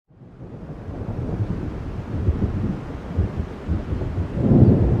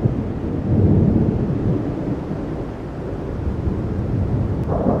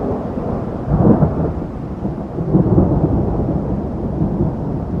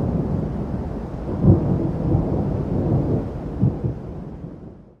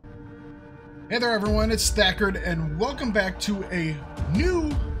Hey there everyone, it's Thakard and welcome back to a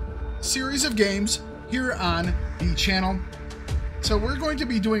new series of games here on the channel. So we're going to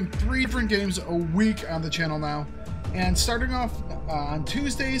be doing 3 different games a week on the channel now. And starting off on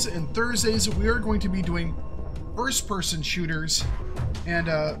Tuesdays and Thursdays, we are going to be doing first-person shooters. And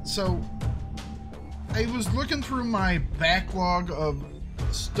so I was looking through my backlog of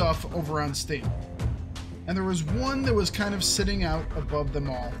stuff over on Steam. And there was one that was kind of sitting out above them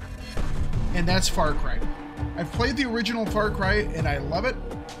all. And that's Far Cry. I've played the original Far Cry and I love it.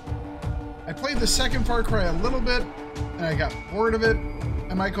 I played the second Far Cry a little bit and I got bored of it.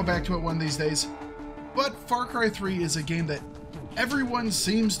 I might go back to it one of these days. But Far Cry 3 is a game that everyone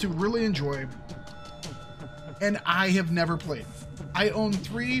seems to really enjoy and I have never played. I own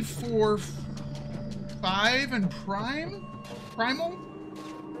 3, 4, 5 and Primal.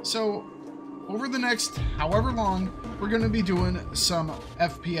 So over the next however long, we're going to be doing some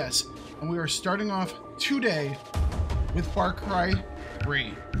FPS. And we are starting off today with Far Cry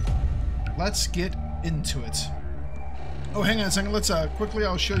 3. Let's get into it. Oh, hang on a second. Let's quickly,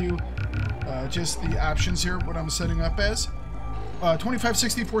 I'll show you just the options here, what I'm setting up as.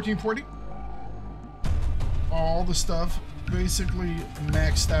 2560, 1440. All the stuff basically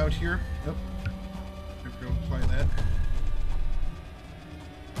maxed out here. Yep. I'm going to apply that.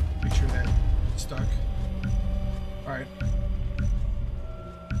 Make sure that stuck. All right.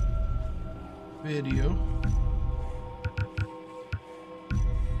 Video.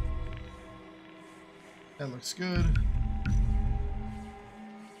 That looks good.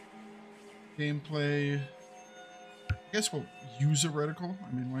 Gameplay. I guess we'll use a reticle.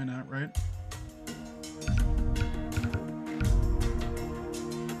 I mean, why not, right?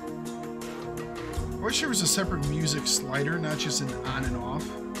 I wish there was a separate music slider, not just an on and off.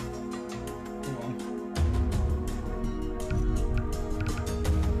 Oh well.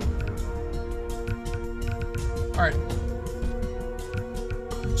 Alright.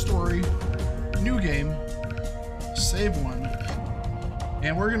 Story. New game. Save one.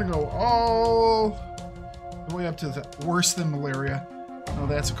 And we're gonna go all the way up to the worse than malaria. Oh,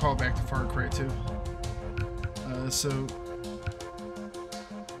 that's a callback to Far Cry 2. So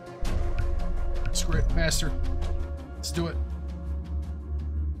script master. Let's do it.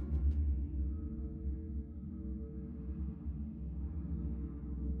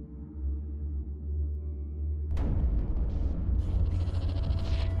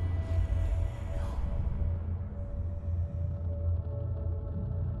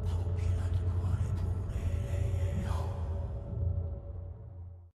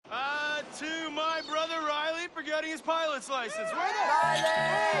 To my brother Riley for getting his pilot's license. Where the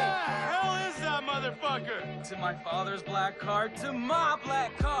hell is that motherfucker? To my father's black card, to my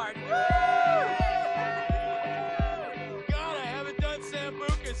black card. God, I haven't done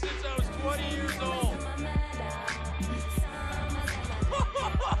Sambuca since I was 20 years old.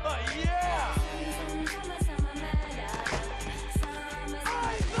 Yeah!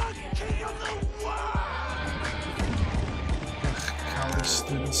 I'm the king of the world! College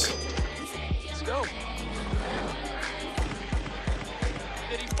students. Let's go.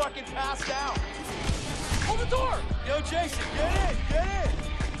 Did he fucking pass out? Hold the door! Yo, Jason, get in! Get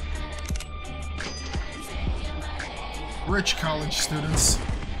in! Rich college students.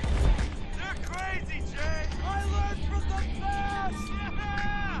 They're crazy, Jay! I learned from the best!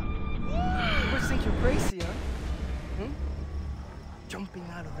 Yeah! Woo! You always think you're crazy, huh? Hmm? Jumping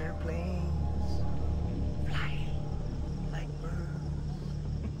out of airplanes, flying like birds.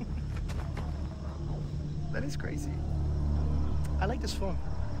 That is crazy. I like this phone.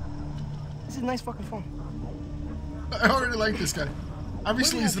 This is a nice fucking phone. I already like this guy.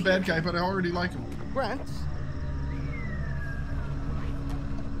 Obviously he's the bad guy, but I already like him. Grant.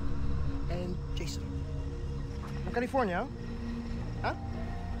 And Jason. From California, huh?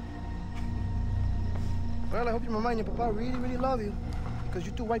 Well, I hope your mama and your papa really, really love you. Because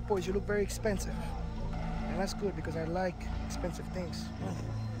you two white boys, you look very expensive. And that's good because I like expensive things.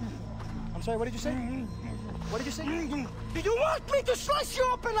 I'm sorry, what did you say? What did you say? Did you want me to slice you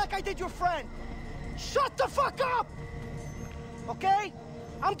open like I did your friend? Shut the fuck up! Okay?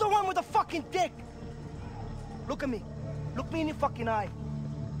 I'm the one with the fucking dick. Look at me. Look me in the fucking eye.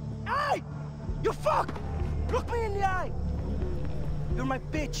 Hey! You fuck! Look me in the eye. You're my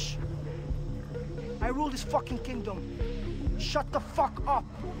bitch. I rule this fucking kingdom. Shut the fuck up,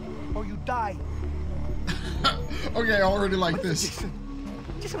 or you die. Okay, I already like this.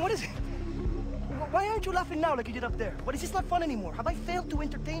 Jason, what is it? Why aren't you laughing now like you did up there? What, is this not fun anymore? Have I failed to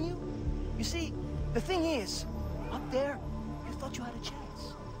entertain you? You see, the thing is, up there, you thought you had a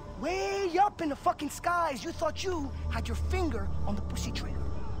chance. Way up in the fucking skies, you thought you had your finger on the pussy trigger.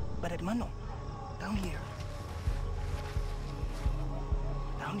 But hermano, Down here.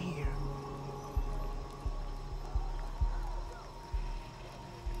 Down here.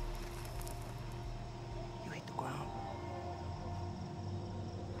 You hit the ground.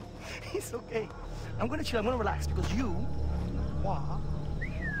 It's okay. I'm gonna chill, I'm gonna relax because you, Wah,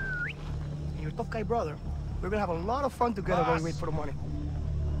 and your tough guy brother, we're gonna have a lot of fun together while we wait for the money.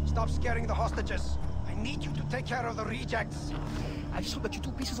 Stop scaring the hostages. I need you to take care of the rejects. I just hope that you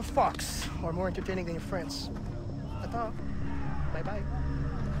two pieces of fox are more entertaining than your friends. Tata. Bye-bye.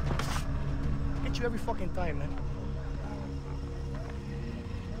 Get you every fucking time, man.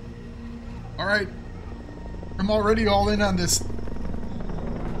 All right. I'm already all in on this.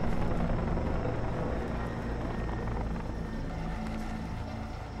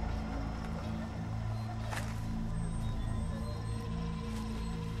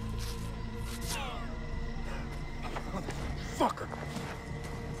 Fucker.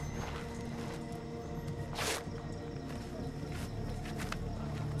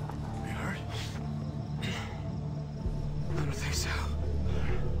 You hurt? I don't think so.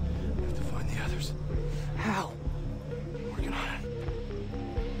 We have to find the others. How? Working on it.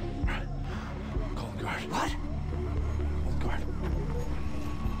 Call the guard. What? Hold guard.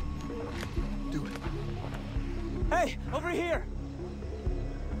 Do it. Hey, over here!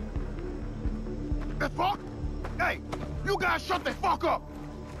 The fuck? Hey, you guys shut the fuck up!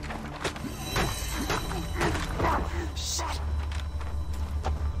 Shit!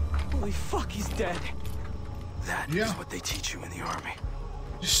 Holy fuck, he's dead. That is what they teach you in the army.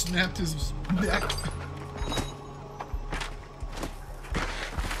 Just snapped his neck.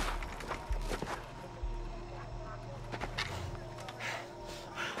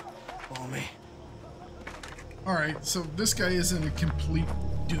 Follow me. Alright, so this guy isn't a complete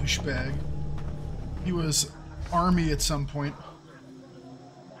douchebag. He was army at some point.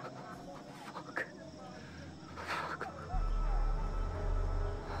 Fuck.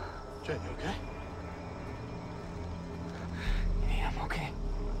 Jen, you okay? Yeah, I'm okay.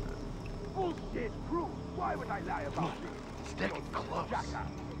 Bullshit, Bruce. Why would I lie about this? Stay close.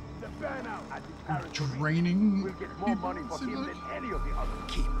 The burnout at the territory. Draining. We'll get more money for him than any of the others.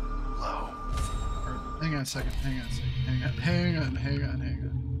 Keep low. Alright, hang on a second. Hang on a second. Hang on.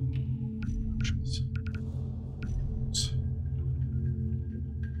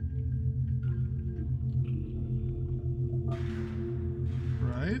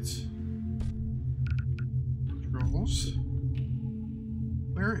 Right. Controls.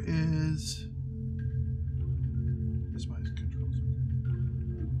 Where is... Where's my controls?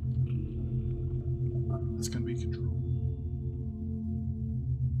 That's gonna be control.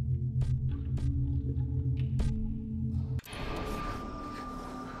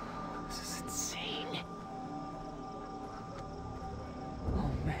 This is insane.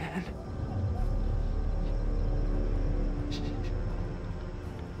 Oh, man.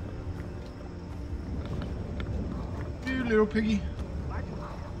 Here, little piggy.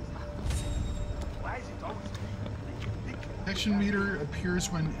 Detection meter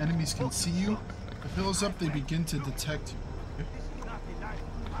appears when enemies can see you. If it fills up, they begin to detect you.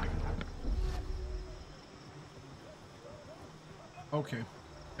 Okay,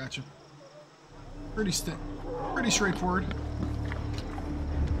 gotcha. Pretty straightforward.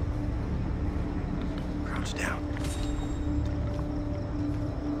 Crouch down.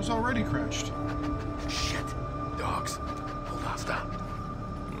 It was already crouched. Shit. Dogs. Hold on, stop.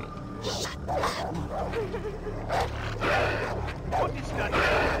 What is that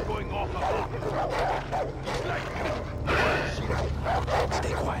going off about? It's like...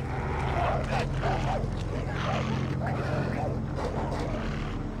 Stay quiet.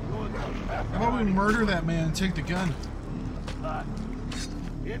 How about we murder that man and take the gun?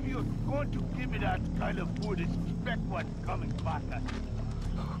 If you're going to give me that kind of food, expect what's coming back at you.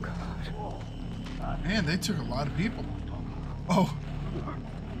 Oh, God. Man, they took a lot of people. Oh,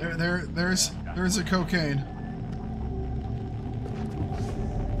 there's a cocaine.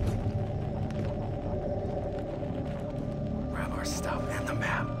 Grab our stuff and the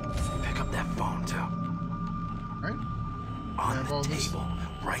map. Pick up that phone, too. Right? On Grab all the this. table,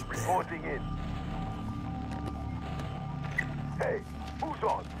 right there. Reporting in. Hey, who's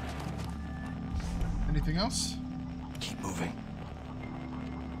on? Anything else? Keep moving.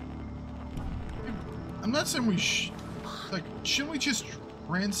 I'm not saying we shouldn't we just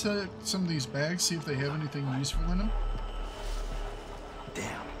ransack some of these bags, see if they have anything useful in them?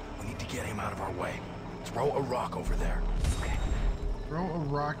 Damn, we need to get him out of our way. Throw a rock over there. Okay. Throw a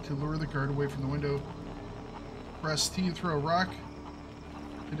rock to lure the guard away from the window. Press T to throw a rock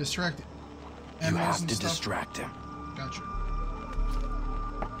to distract You enemies have and to stuff. distract him. Gotcha.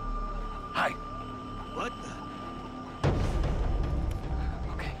 Hi. What the?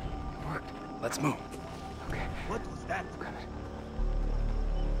 Okay, it worked. Let's move. Okay. What was that?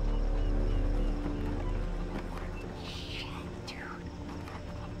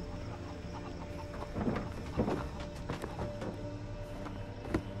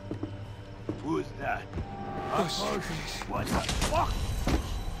 Who's that? What the fuck?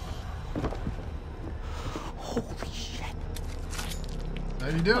 Holy shit. How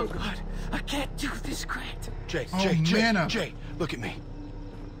you do? Oh God, I can't do this, Grant. Jay, Oh, Jay, man. Jay, look at me.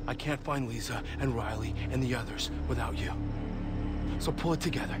 I can't find Lisa and Riley and the others without you. So pull it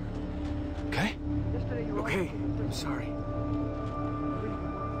together. Okay? Yesterday you were Okay, I'm sorry.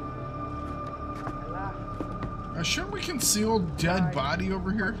 Shouldn't we conceal dead body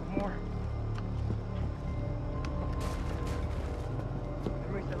over here? More.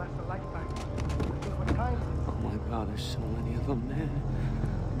 Memories that last a lifetime. Think what time it is. Oh my God, there's so many of them, man.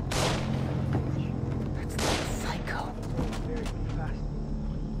 That's like a psycho. Very fast.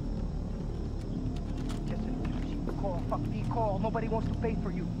 Just call, fuck the call. Nobody wants to pay for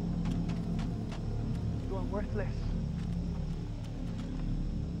you. You are worthless.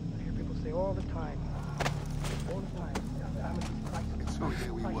 I hear people say all the time. All the time. So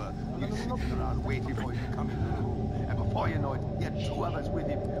here we were, we were sitting around waiting for him to come into the room. And before you know it, he had 2 others with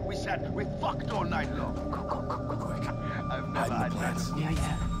him. We fucked all night long. Go, quick. I've never had plants. that.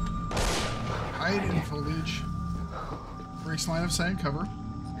 Yeah. Hide in foliage. Breaks line of sight and cover.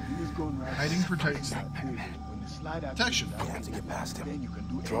 Hiding protects. When the slide out Protection. You have to get past him. then you can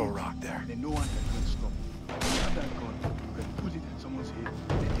do Throw a anything. rock there. Then no one can stop you. When you have that gun, you can put it in someone's head,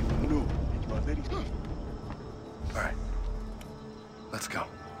 and they will know that you are very strong. All right. Let's go.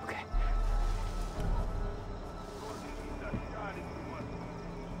 Okay.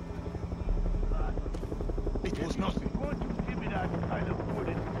 It was nothing. Where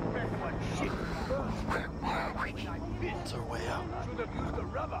are we? It's our way out. Should have used the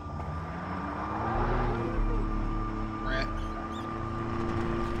rubber. Rat.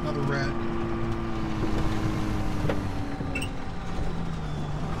 Another rat.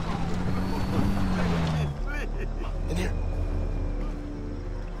 In here.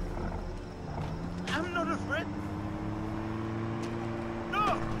 I'm not afraid.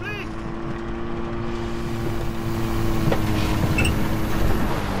 No, please.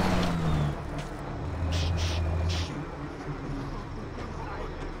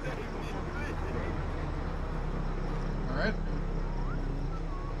 All right.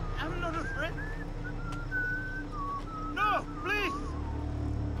 I'm not afraid. No, please.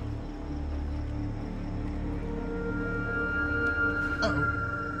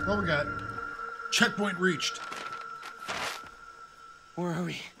 Uh-oh. What we got? Checkpoint reached. Where are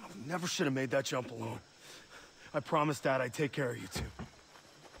we? Never should have made that jump alone. I promised Dad I'd take care of you two.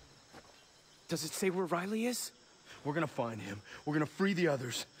 Does it say where Riley is? We're gonna find him. We're gonna free the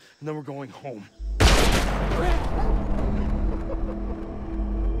others, and then we're going home.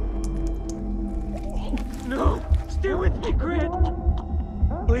 No! Stay with me, Grant!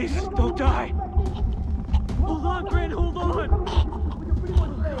 Please, don't die! Hold on, Grant, hold on!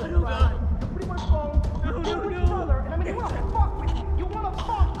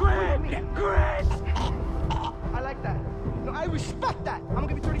 Grant! I like that. No, I respect that. I'm gonna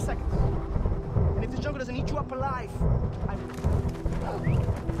give you 30 seconds. And if this jungle doesn't eat you up alive, I will.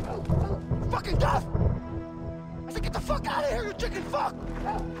 Fucking death! I said, get the fuck out of here, you chicken fuck!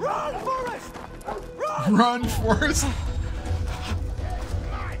 Run, Forrest! Run! Run, Forrest.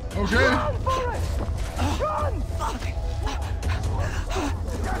 Okay. Run, Forrest! Run!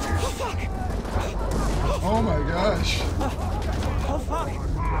 Oh my gosh. Oh, fuck!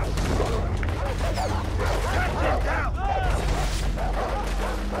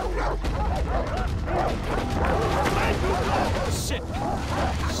 Shit!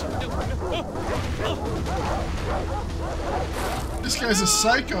 This guy's a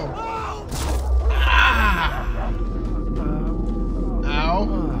psycho. Ah! Ow.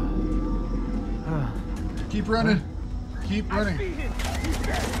 Keep running. Keep running.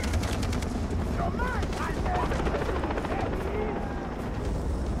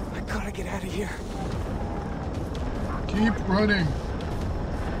 I gotta get out of here. Keep running.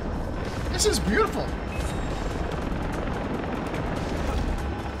 This is beautiful.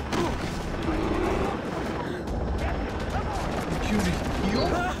 Cue to heal.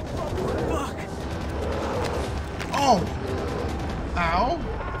 Fuck! Oh! Ow.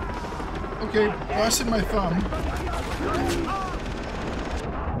 Okay, busted my thumb.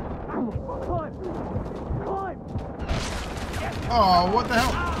 Oh, what the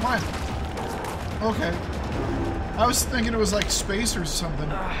hell? Climb. Okay. I was thinking it was like space or something.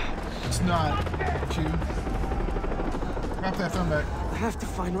 It's not. Q. Drop that thumb back. I have to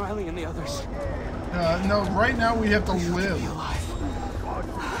find Riley and the others. No, right now we have to live. Be alive.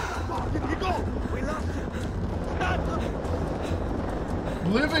 You go! We lost him!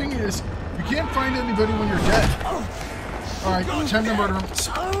 Living is... You can't find anybody when you're dead. Alright, time to murder him.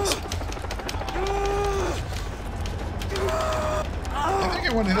 I think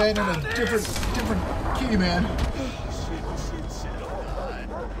I wanted that in a different key, man.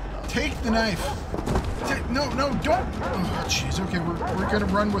 Take the knife. No, don't. Oh, jeez. Okay, we're gonna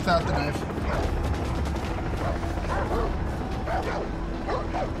run without the knife.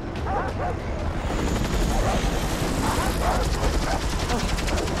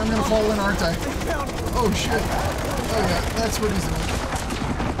 I'm gonna fall in, aren't I? Oh shit. Oh yeah, that's what he's doing.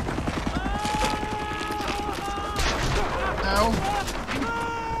 Ow.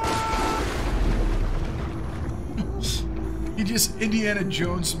 He just Indiana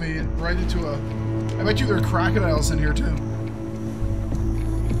Jones me right into a... I bet you there are crocodiles in here too.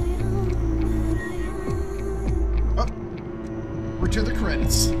 Oh, we're to the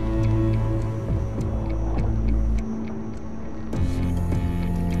credits.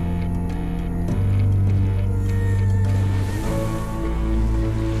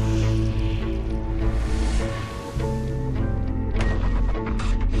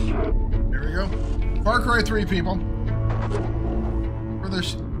 There we go. Far Cry 3, people.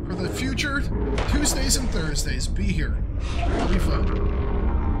 For the future, Tuesdays and Thursdays, be here. It'll be fun.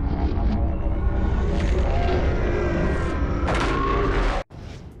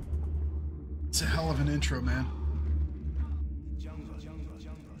 It's a hell of an intro, man.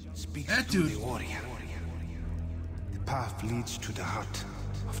 That dude. The path leads to the heart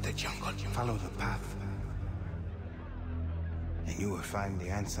of the jungle. Follow the path, and you will find the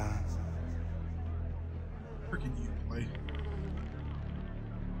answer. Freaking you play.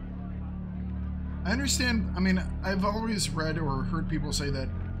 I understand. I mean, I've always read or heard people say that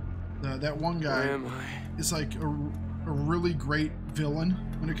that one guy is like a really great villain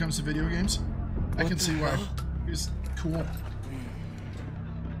when it comes to video games. I can see why. He's cool.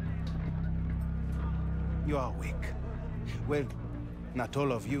 You are weak. Well, not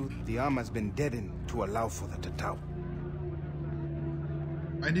all of you. The arm has been deadened to allow for the Thakard.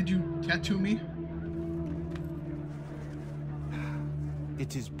 Why did you tattoo me?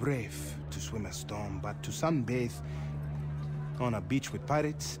 It is brave to swim a storm, but to sunbathe on a beach with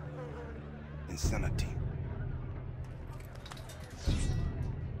pirates, insanity.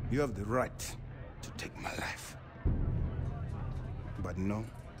 You have the right to take my life. But no,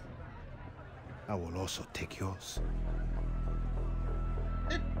 I will also take yours.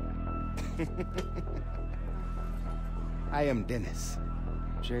 I am Dennis.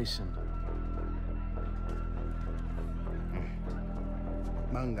 Jason.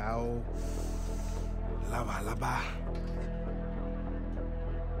 Mangao, lava lava.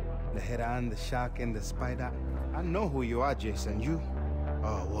 The heron, the shark, and the spider. I know who you are, Jason. You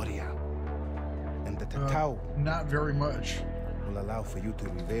are a warrior. And the Thakard Not very much. will allow for you to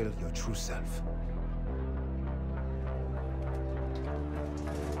reveal your true self.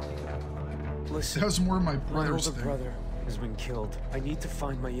 Listen, That was more my my brother's older thing. brother has been killed. I need to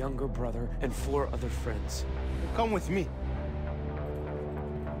find my younger brother and 4 other friends. Come with me.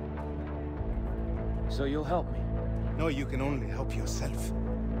 So you'll help me? No, you can only help yourself.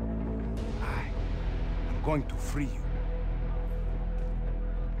 I am going to free you.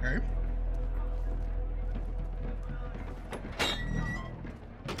 Okay.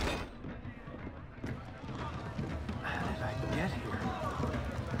 How did I get here?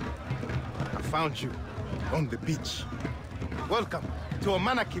 I found you on the beach. Welcome to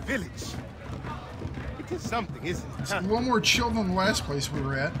Amanaki village. It is something, isn't it? It's a little more chill than the last place we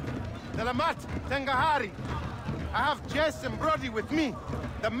were at. Salamat, Tangahari. I have Jess and Brody with me.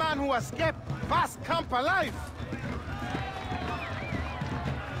 The man who escaped Fast Camp alive.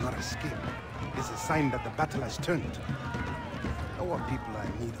 Your escape is a sign that the battle has turned. Our people are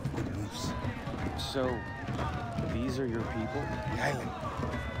in need of good news. So, these are your people? The island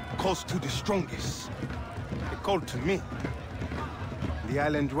calls to the strongest. They called to me. The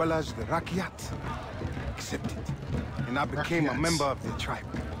island dwellers, the Rakyat, accepted. And I became a Rakyats. member of their tribe.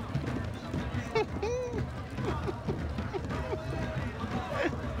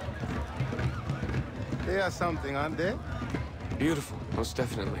 They are something, aren't they? Beautiful, most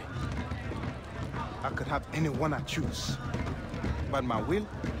definitely. I could have anyone I choose. But my will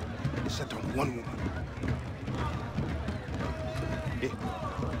is set on one woman. Here.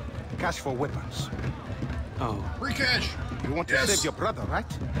 Cash for weapons. Oh, Free cash. You want to Yes. save your brother, right?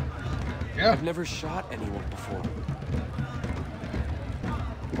 Yeah. I've never shot anyone before.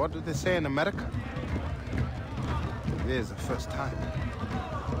 what do they say in America? There's a first time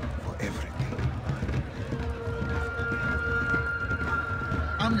for everything.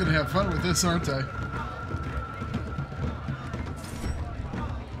 I'm gonna have fun with this, aren't I?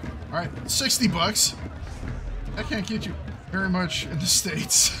 Alright, 60 bucks. That can't get you very much in the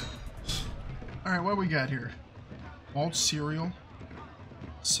States. Alright, what we got here? Malt cereal.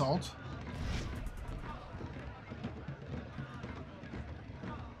 Salt.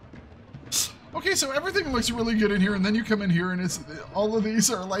 Okay, so everything looks really good in here, and then you come in here and it's all of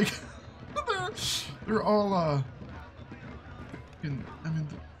these are like they're all I mean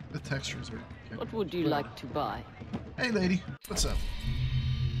the textures are What would you like to buy? Hey lady, what's up?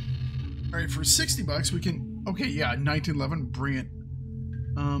 Alright, for 60 bucks we can okay, yeah, 1911, bring it.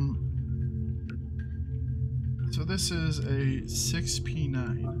 So this is a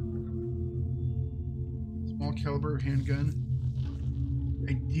 6P9. Small caliber handgun.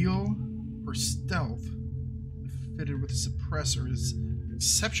 Ideal for stealth. Fitted with a suppressor. Is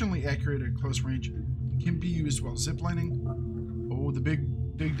exceptionally accurate at close range. It can be used while ziplining. Oh, the big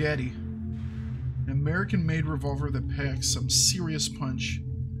daddy. An American-made revolver that packs some serious punch.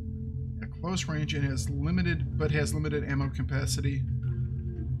 At close range and has limited ammo capacity.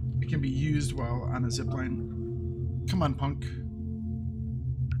 It can be used while on a zipline. Come on, punk. How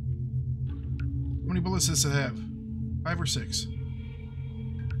many bullets does it have? 5 or 6?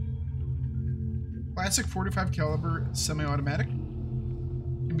 Classic 45 caliber semi-automatic.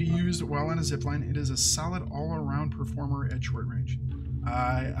 Can be used while on a zipline. It is a solid all-around performer at short range.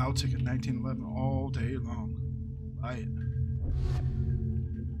 I'll take a 1911 all day long. Buy it.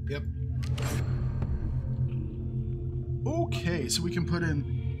 Yep. Okay, so we can put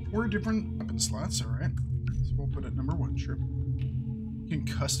in 4 different weapon slots. All right. So we'll put it number 1. Sure. We can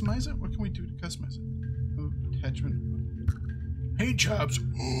customize it. What can we do to customize it? Oh, attachment. Paint jobs.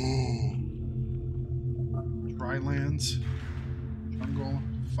 Oh. Drylands. Jungle.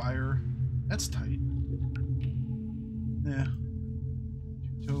 Fire. That's tight. Yeah.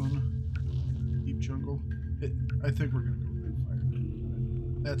 Two-tone. Deep jungle. I think we're gonna go with fire.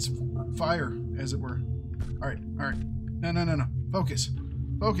 That's fire, as it were. All right. No. Focus.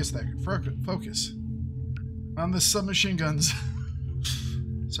 Focus, Thakard. Focus. On the submachine guns.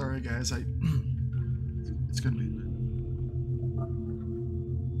 Sorry, guys. It's gonna be a bit.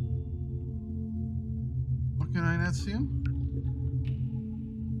 What can I not see him?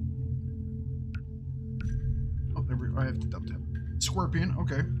 Oh, I have to double tap. Scorpion.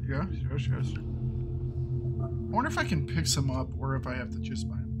 Okay. Yeah. Yes. I wonder if I can pick some up or if I have to just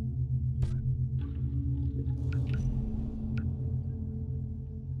buy them.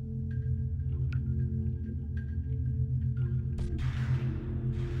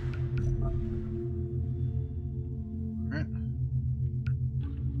 All right.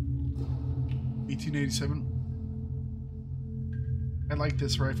 1887. I like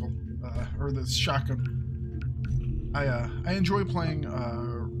this rifle, or this shotgun. I enjoy playing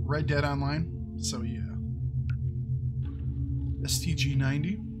Red Dead Online, so yeah.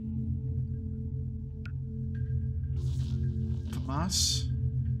 STG-90. FAMAS.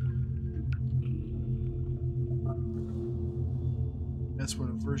 That's what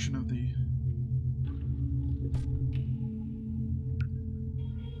a version of the...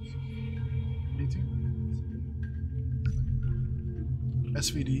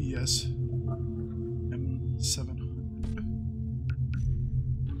 SVD, yes. M700.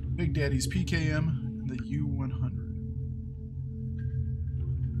 Big Daddy's PKM and the U100.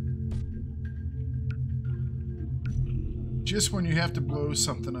 Just when you have to blow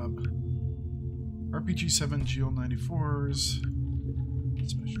something up. RPG-7 GL94s.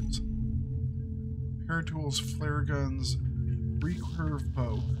 Specials. Paratools, flare guns, recurve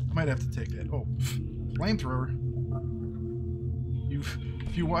bow. I might have to take that. Oh, flamethrower. If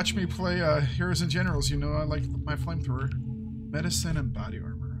you watch me play Heroes and Generals, you know I like my flamethrower. Medicine and body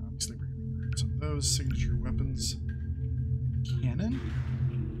armor. Obviously, we're going to grab some of those. Signature weapons. Cannon?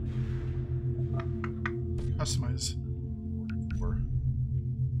 Customize. 44.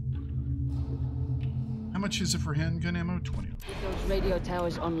 How much is it for handgun ammo? 20. Get those radio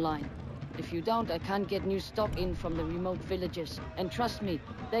towers online. If you don't, I can't get new stock in from the remote villages. And trust me,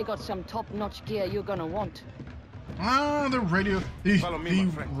 they got some top-notch gear you're gonna want. Ah, the radio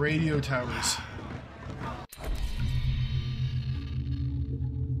towers.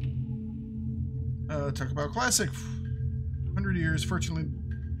 Talk about classic. 100 years. Fortunately,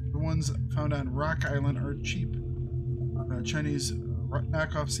 the ones found on Rock Island are cheap. Chinese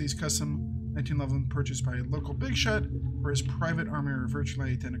knockoffs. These custom 1911 purchased by a local big shot for his private army are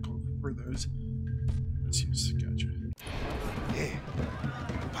virtually identical for those. Let's use. Gotcha. Hey,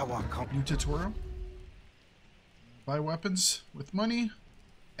 tower count. New tutorial. Buy weapons with money.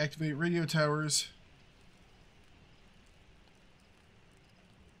 Activate radio towers.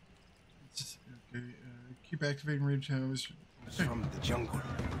 Okay, keep activating radio towers. From the jungle,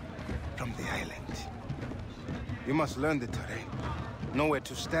 from the island. You must learn the terrain. Know where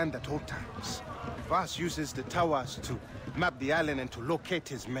to stand at all times. Voss uses the towers to map the island and to locate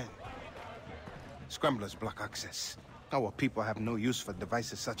his men. Scramblers block access. Our people have no use for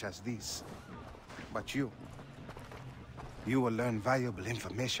devices such as these. But you will learn valuable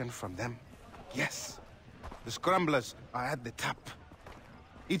information from them. Yes, the Scramblers are at the top.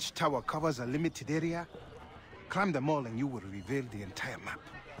 Each tower covers a limited area. Climb them all and you will reveal the entire map.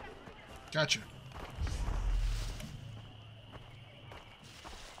 Gotcha.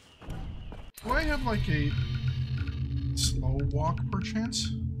 Do I have like a slow walk perchance?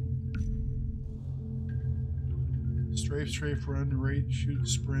 Strafe, run, rate, shoot,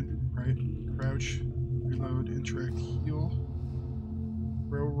 sprint, right, crouch, reload, interact, heal,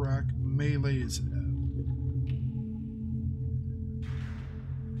 throw, rock, melee is F.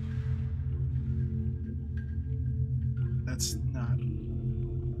 That's not.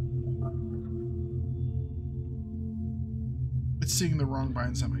 It's seeing the wrong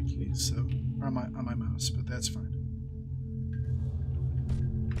binds on my keys, so or on my mouse, but that's fine.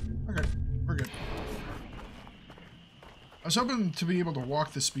 Okay, we're good. I was hoping to be able to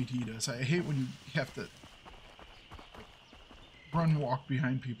walk the speed he does. I hate when you have to walk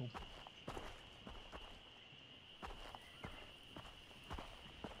behind people.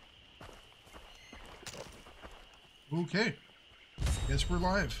 Okay, guess we're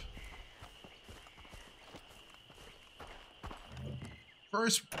live.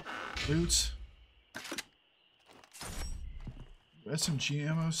 First, boots. SMG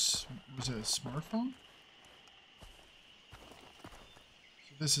ammo was a smartphone?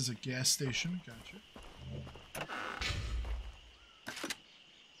 So this is a gas station, gotcha.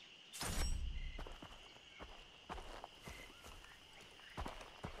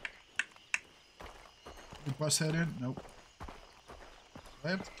 Did we bust that in? Nope. I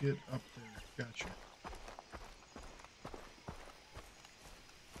have to get up there, gotcha.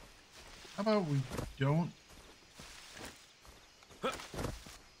 How about we don't?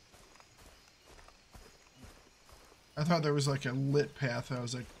 I thought there was like a lit path. I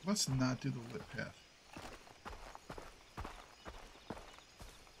was like, let's not do the lit path.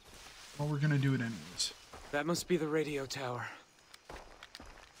 Well, we're gonna do it anyways. That must be the radio tower.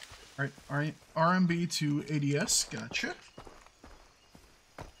 Alright, RMB to ADS, gotcha.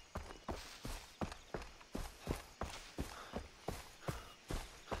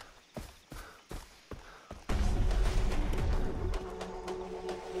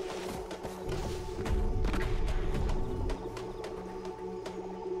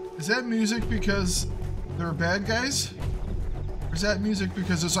 Is that music because they're bad guys? Or is that music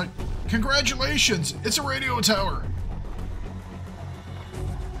because it's like, congratulations, it's a radio tower?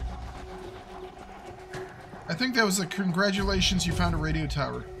 I think that was the congratulations, you found a radio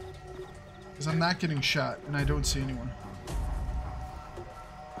tower. Because I'm not getting shot and I don't see anyone.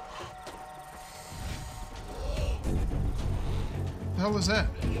 What the hell is that?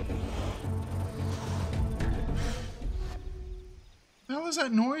 What the hell is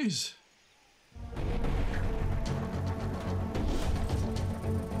that noise?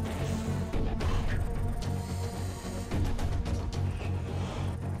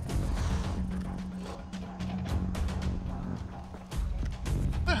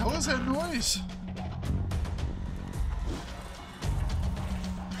 What the hell is that noise?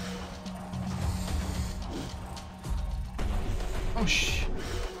 Oh,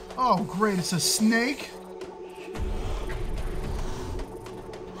 oh, great, it's a snake?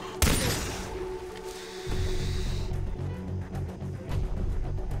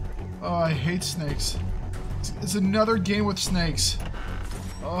 Oh, I hate snakes. It's another game with snakes.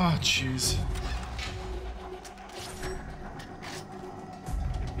 Oh, jeez.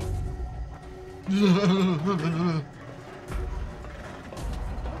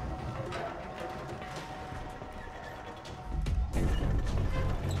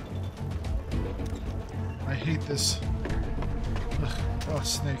 I hate this. Ugh. Oh,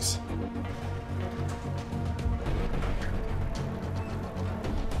 snakes.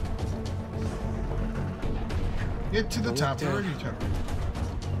 Get to the top of the radio tower.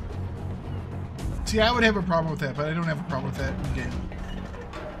 See, I would have a problem with that, but I don't have a problem with that in the game.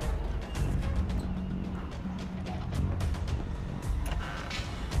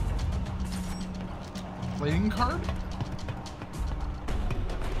 Playing card?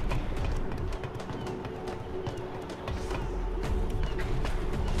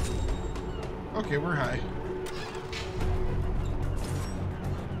 Okay, we're high.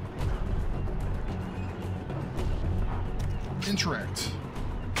 Interact.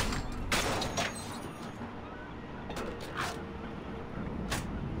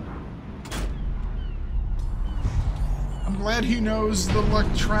 I'm glad he knows the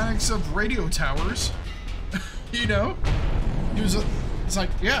electronics of radio towers. You know? It's like,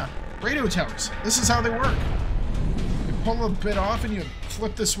 yeah, radio towers. This is how they work. You pull a bit off and you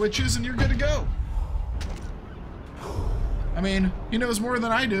flip the switches and you're good to go. I mean, he knows more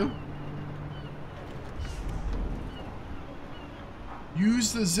than I do.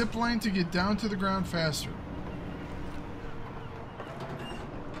 Use the zip line to get down to the ground faster.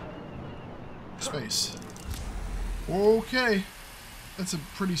 Space. Okay. That's a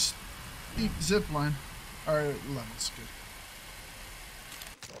pretty steep zip line. Alright, levels.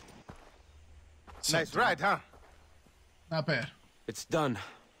 Good. Nice ride, huh? Not bad. It's done.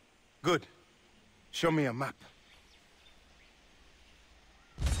 Good. Show me a map.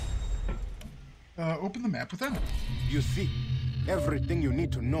 Open the map within. You see, everything you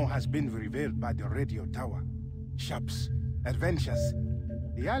need to know has been revealed by the radio tower. Shops, adventures.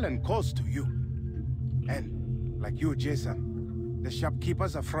 The island calls to you. And, like you, Jason, the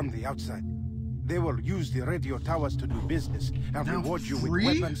shopkeepers are from the outside. They will use the radio towers to do business and Now reward you with free?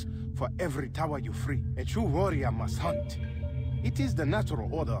 weapons for every tower you free. A true warrior must hunt. It is the natural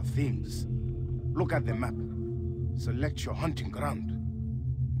order of things. Look at the map. Select your hunting ground.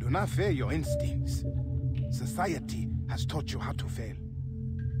 Do not fear your instincts. Society has taught you how to fail,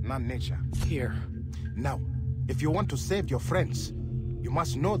 not nature. Here. Now, if you want to save your friends, you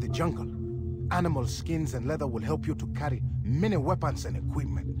must know the jungle. Animal skins and leather will help you to carry many weapons and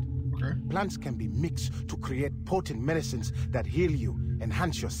equipment. Okay. Plants can be mixed to create potent medicines that heal you,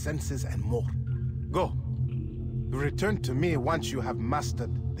 enhance your senses, and more. Go. Return to me once you have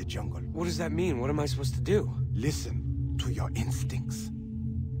mastered the jungle. What does that mean? What am I supposed to do? Listen to your instincts.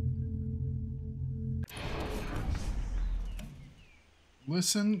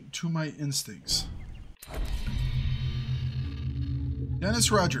 Listen to my instincts.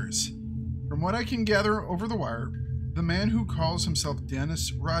 Dennis Rogers. From what I can gather over the wire, the man who calls himself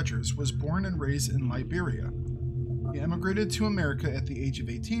Dennis Rogers was born and raised in Liberia. He emigrated to America at the age of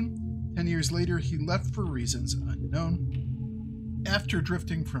 18. 10 years later, he left for reasons unknown. After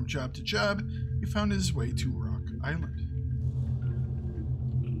drifting from job to job, he found his way to Rock Island.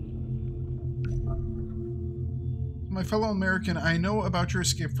 My fellow American, I know about your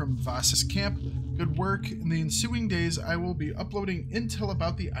escape from Voss's camp. Good work. In the ensuing days, I will be uploading intel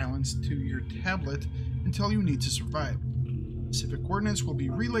about the islands to your tablet until you need to survive. Specific coordinates will be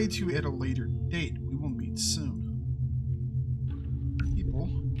relayed to you at a later date. We will meet soon. People.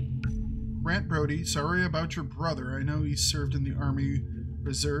 Grant Brody, sorry about your brother. I know he served in the Army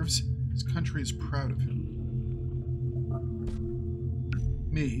Reserves. His country is proud of him.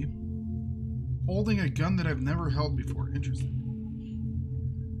 Me. Holding a gun that I've never held before. Interesting.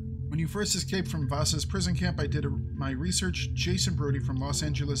 When you first escaped from Voss's prison camp, I did my research. Jason Brody from Los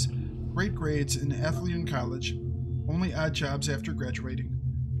Angeles. Great grades in Athletic College. Only odd jobs after graduating.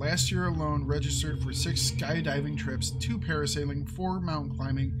 Last year alone, registered for 6 skydiving trips, 2 parasailing, 4 mountain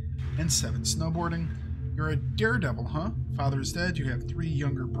climbing, and 7 snowboarding. You're a daredevil, huh? Father's dead. You have 3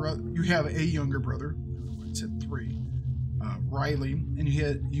 younger brothers. You have a younger brother. I said 3. Riley, and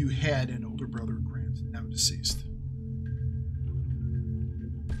you had an older brother, Grant, now deceased.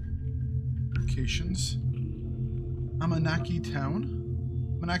 Locations. Amanaki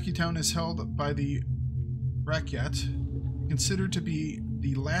Town. Amanaki Town is held by the Rakyat, considered to be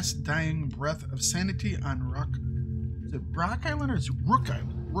the last dying breath of sanity on Rock. Is it Rock Island or is it Rook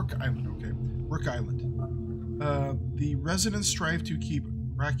Island? Rook Island, okay. Rook Island. The residents strive to keep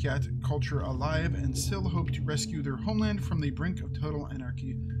Rakyat culture alive and still hope to rescue their homeland from the brink of total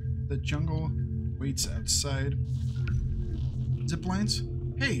anarchy. The jungle waits outside. Zip lines?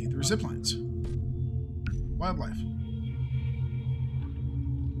 Hey, there's zip lines. Wildlife.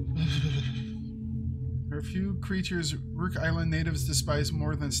 There are a few creatures Rook Island natives despise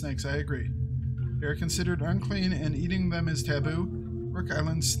more than snakes, I agree. They are considered unclean and eating them is taboo. Rook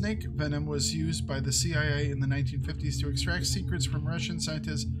Island snake venom was used by the CIA in the 1950s to extract secrets from Russian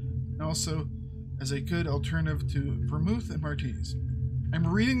scientists and also as a good alternative to vermouth and martinis. I'm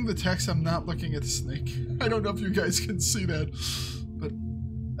reading the text, I'm not looking at the snake. I don't know if you guys can see that, but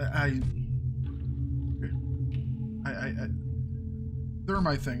they're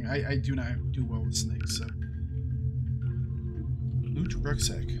my thing. I do not do well with snakes, so. Loot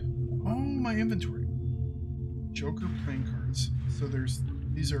rucksack. Oh, my inventory. Joker playing cards. So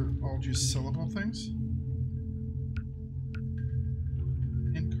these are all just sellable things.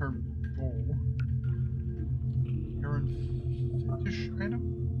 And card bowl.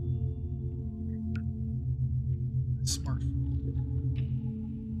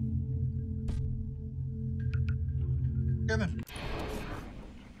 Okay then.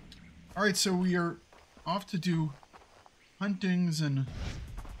 Alright, so we are off to do huntings and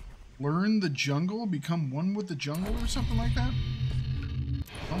learn the jungle, become one with the jungle or something like that.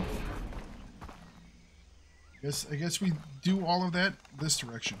 Well, I guess we do all of that this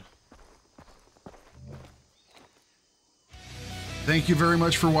direction. Thank you very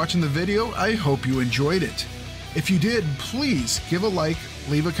much for watching the video. I hope you enjoyed it. If you did, please give a like,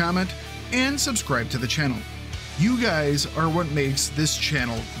 leave a comment, and subscribe to the channel. You guys are what makes this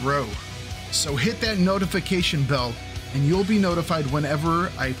channel grow. So hit that notification bell and you'll be notified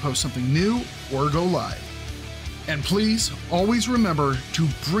whenever I post something new or go live. And please always remember to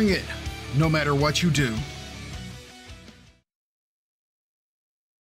bring it no matter what you do.